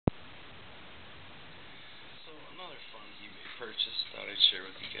purchased, thought I'd share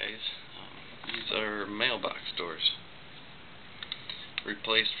with you guys. These are mailbox doors,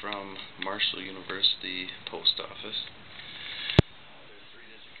 replaced from Marshall University Post Office. They're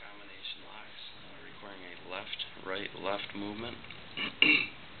 3-digit combination locks requiring a left-right-left movement.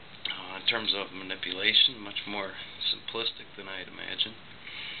 In terms of manipulation, much more simplistic than I'd imagine.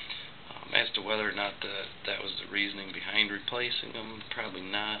 As to whether or not that was the reasoning behind replacing them, probably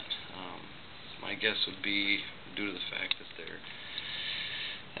not. My guess would be due to the fact that they're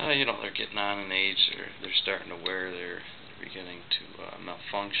getting on in age, they're starting to wear, they're beginning to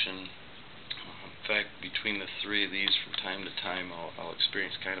malfunction. In fact, between the three of these, from time to time, I'll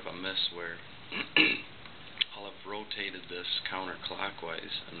experience kind of a miss where I'll have rotated this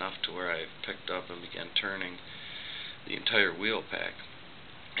counterclockwise enough to where I've picked up and began turning the entire wheel pack,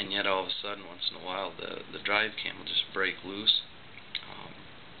 and yet all of a sudden, once in a while, the drive cam will just break loose,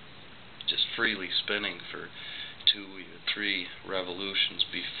 just freely spinning for 2 or 3 revolutions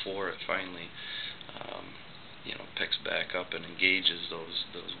before it finally picks back up and engages those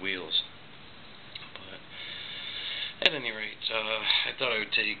wheels. But at any rate, I thought I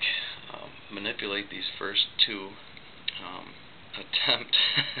would manipulate these first two, attempt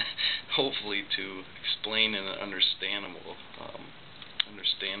hopefully to explain in an understandable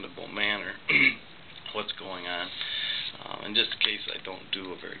manner what's going on. And just in case I don't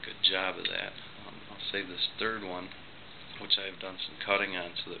do a very good job of that, I'll save this third one, which I have done some cutting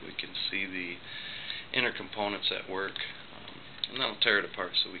on so that we can see the inner components at work, and then I'll tear it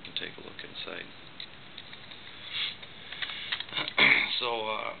apart so we can take a look inside.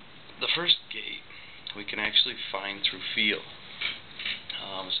 So the first gate we can actually find through feel.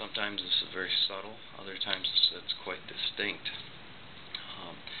 Sometimes this is very subtle, other times it's quite distinct.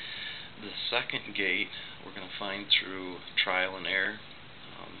 The second gate we're going to find through trial and error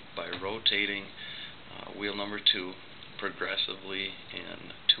by rotating wheel number 2 progressively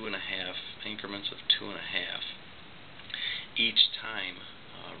in 2.5 increments of 2.5, each time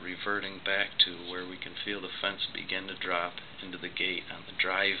reverting back to where we can feel the fence begin to drop into the gate on the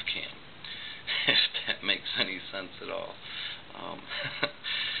drive cam, if that makes any sense at all.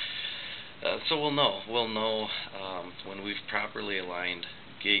 So we'll know when we've properly aligned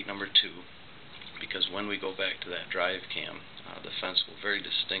gate number 2, because when we go back to that drive cam, the fence will very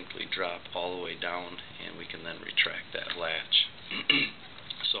distinctly drop all the way down, and we can then retract that latch.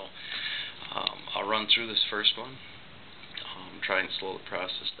 So I'll run through this first one, try and slow the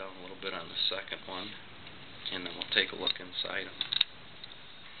process down a little bit on the second one, and then we'll take a look inside them.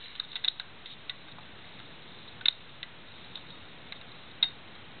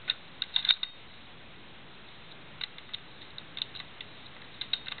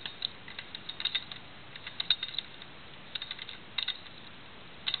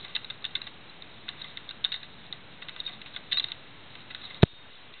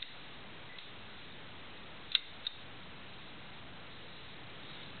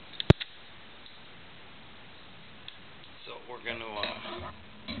 So we're going to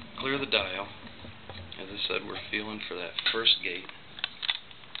clear the dial. As I said, we're feeling for that first gate.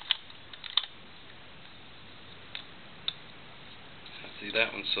 See,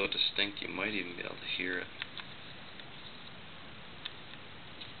 that one's so distinct you might even be able to hear it.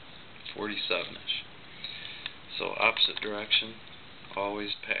 47-ish. So opposite direction,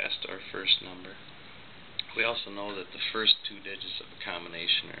 always past our first number. We also know that the first 2 digits of a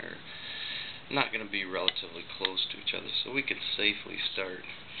combination are not going to be relatively close to each other, so we could safely start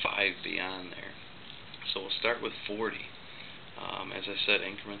 5 beyond there. So we'll start with 40. As I said,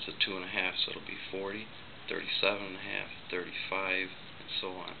 increments of 2.5, so it'll be 40, 37.5, 35, and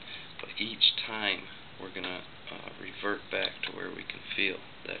so on. But each time we're going to revert back to where we can feel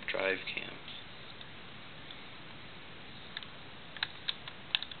that drive cam.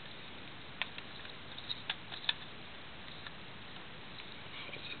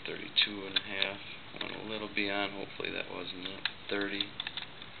 What's it, 32.5? Went a little beyond, hopefully that wasn't it. 30,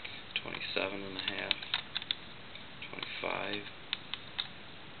 27.5, 25,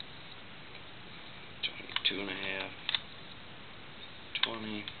 22.5,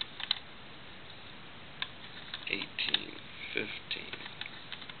 20, 18, 15,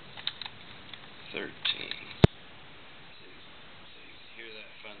 13. So you can hear that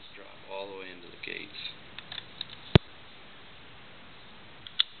fence drop all the way into the gates.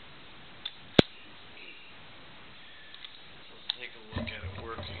 So let's take a look at it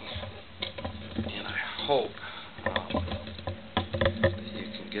working, and I hope that you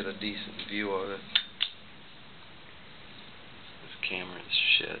can get a decent view of it. This camera is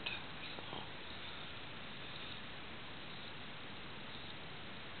shit.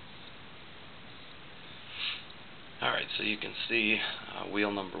 Alright, So you can see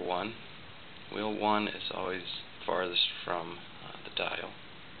wheel number 1. Wheel 1 is always farthest from the dial.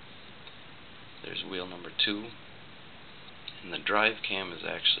 There's wheel number 2. And the drive cam is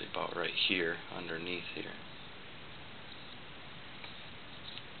actually about right here, underneath here.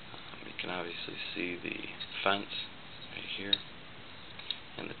 You can obviously see the fence right here.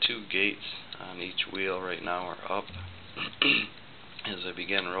 And the 2 gates on each wheel right now are up. As I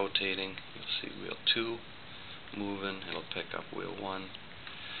begin rotating, you'll see wheel 2 moving. It'll pick up wheel 1.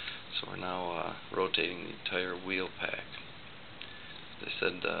 So we're now rotating the entire wheel pack. As I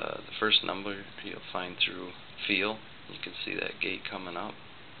said, the first number you'll find through feel. You can see that gate coming up,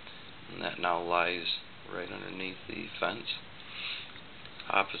 and that now lies right underneath the fence.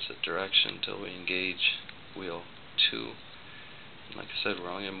 Opposite direction until we engage wheel 2. And like I said, we're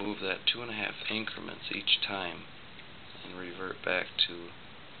only going to move that 2.5 increments each time and revert back to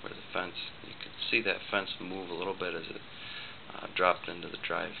where the fence, you can see that fence move a little bit as it dropped into the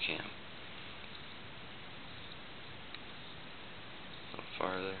drive cam. A little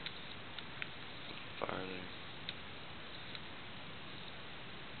farther, farther.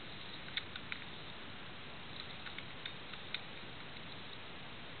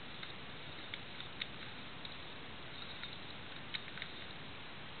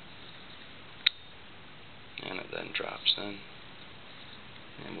 And it then drops in,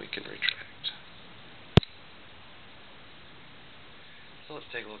 and we can retract. So let's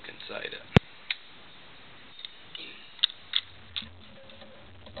take a look inside it.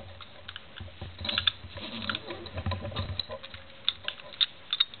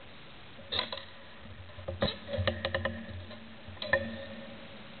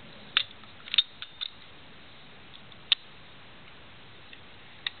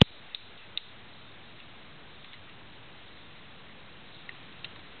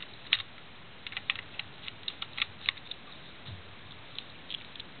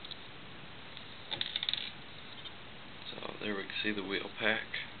 There we can see the wheel pack.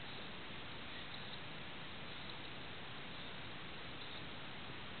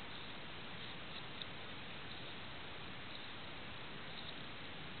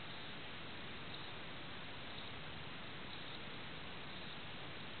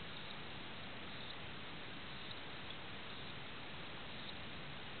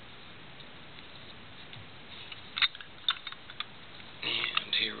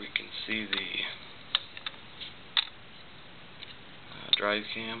 And here we can see the drive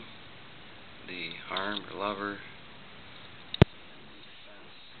cam, the arm or lever,